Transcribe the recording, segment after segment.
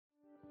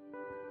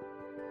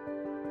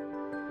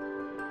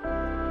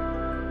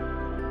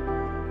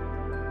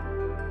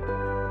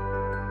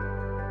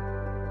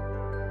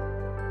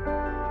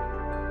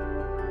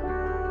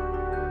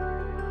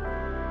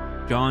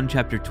John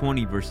chapter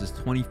 20, verses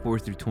 24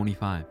 through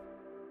 25.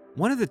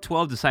 One of the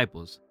 12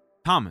 disciples,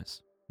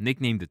 Thomas,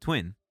 nicknamed the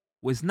twin,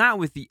 was not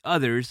with the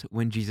others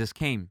when Jesus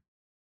came.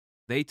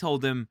 They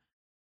told him,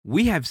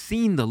 "We have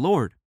seen the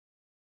Lord."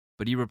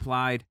 But he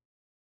replied,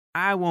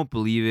 "I won't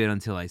believe it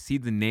until I see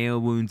the nail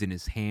wounds in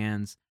his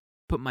hands,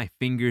 put my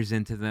fingers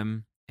into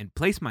them, and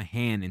place my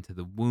hand into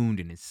the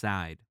wound in his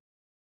side."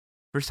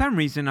 For some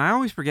reason, I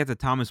always forget that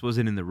Thomas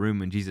wasn't in the room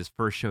when Jesus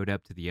first showed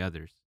up to the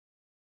others.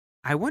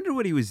 I wonder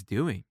what he was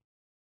doing.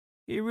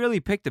 He really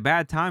picked a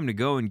bad time to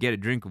go and get a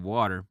drink of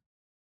water.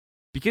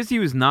 Because he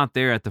was not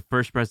there at the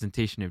first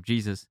presentation of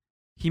Jesus,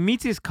 he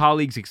meets his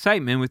colleagues'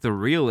 excitement with a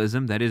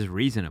realism that is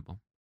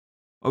reasonable.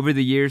 Over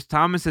the years,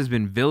 Thomas has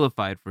been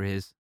vilified for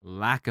his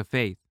lack of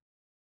faith.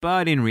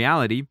 But in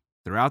reality,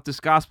 throughout this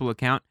gospel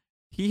account,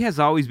 he has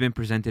always been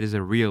presented as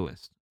a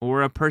realist,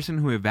 or a person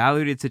who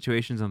evaluated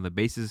situations on the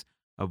basis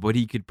of what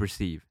he could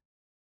perceive.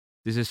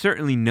 This is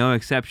certainly no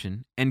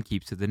exception and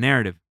keeps to the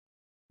narrative.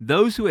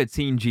 Those who had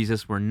seen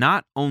Jesus were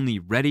not only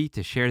ready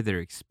to share their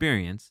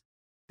experience,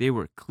 they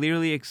were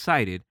clearly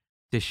excited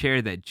to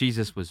share that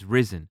Jesus was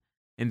risen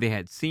and they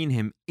had seen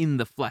him in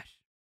the flesh.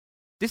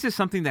 This is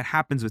something that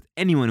happens with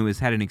anyone who has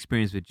had an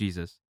experience with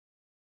Jesus.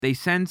 They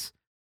sense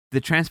the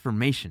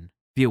transformation,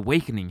 the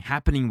awakening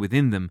happening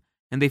within them,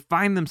 and they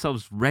find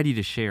themselves ready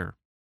to share.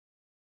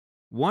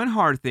 One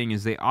hard thing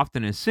is they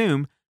often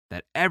assume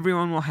that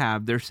everyone will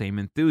have their same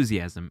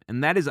enthusiasm,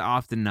 and that is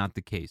often not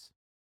the case.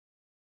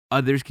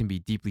 Others can be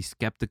deeply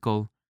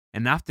skeptical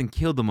and often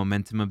kill the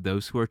momentum of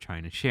those who are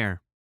trying to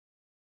share.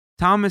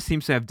 Thomas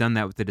seems to have done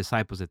that with the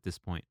disciples at this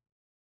point.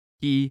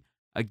 He,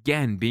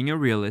 again being a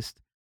realist,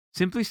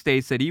 simply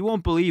states that he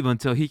won't believe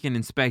until he can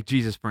inspect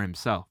Jesus for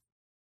himself.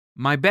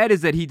 My bet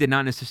is that he did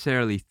not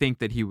necessarily think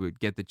that he would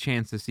get the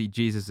chance to see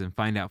Jesus and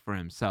find out for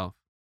himself.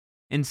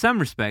 In some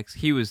respects,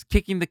 he was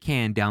kicking the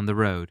can down the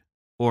road,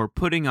 or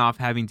putting off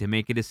having to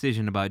make a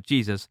decision about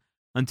Jesus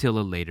until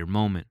a later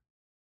moment.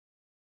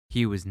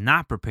 He was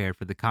not prepared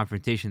for the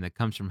confrontation that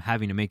comes from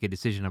having to make a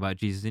decision about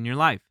Jesus in your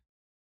life.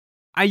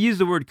 I use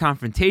the word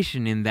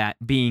confrontation in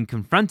that being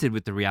confronted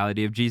with the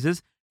reality of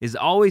Jesus is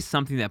always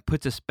something that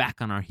puts us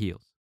back on our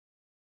heels.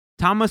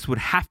 Thomas would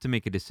have to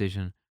make a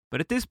decision, but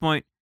at this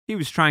point, he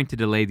was trying to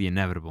delay the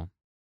inevitable.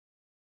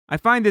 I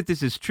find that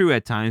this is true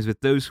at times with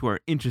those who are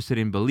interested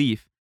in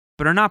belief,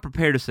 but are not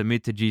prepared to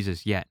submit to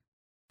Jesus yet.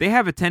 They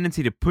have a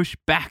tendency to push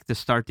back the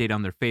start date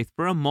on their faith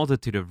for a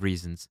multitude of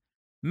reasons,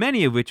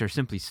 many of which are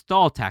simply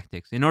stall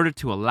tactics in order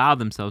to allow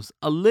themselves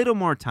a little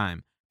more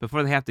time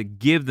before they have to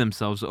give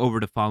themselves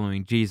over to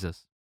following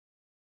Jesus.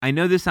 I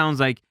know this sounds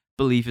like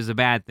belief is a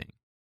bad thing.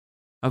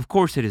 Of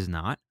course it is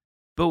not,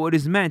 but what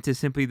is meant is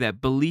simply that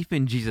belief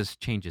in Jesus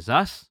changes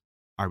us,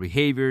 our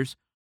behaviors,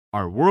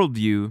 our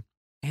worldview,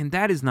 and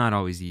that is not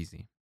always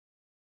easy.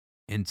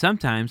 And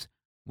sometimes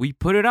we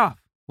put it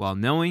off while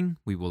knowing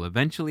we will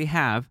eventually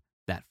have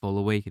that full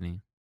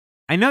awakening.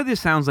 I know this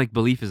sounds like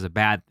belief is a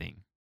bad thing.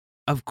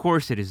 Of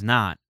course it is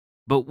not,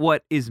 but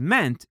what is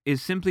meant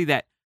is simply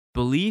that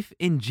belief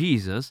in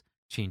Jesus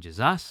changes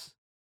us,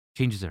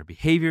 changes our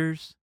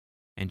behaviors,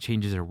 and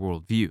changes our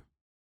worldview.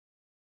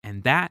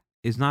 And that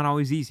is not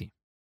always easy.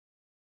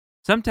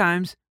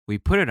 Sometimes we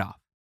put it off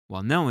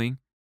while knowing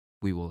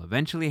we will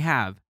eventually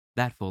have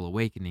that full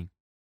awakening.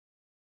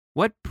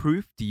 What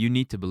proof do you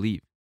need to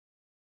believe?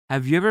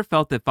 Have you ever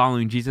felt that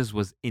following Jesus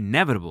was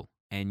inevitable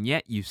and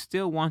yet you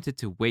still wanted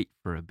to wait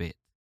for a bit?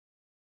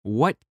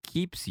 What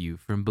keeps you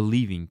from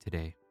believing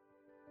today?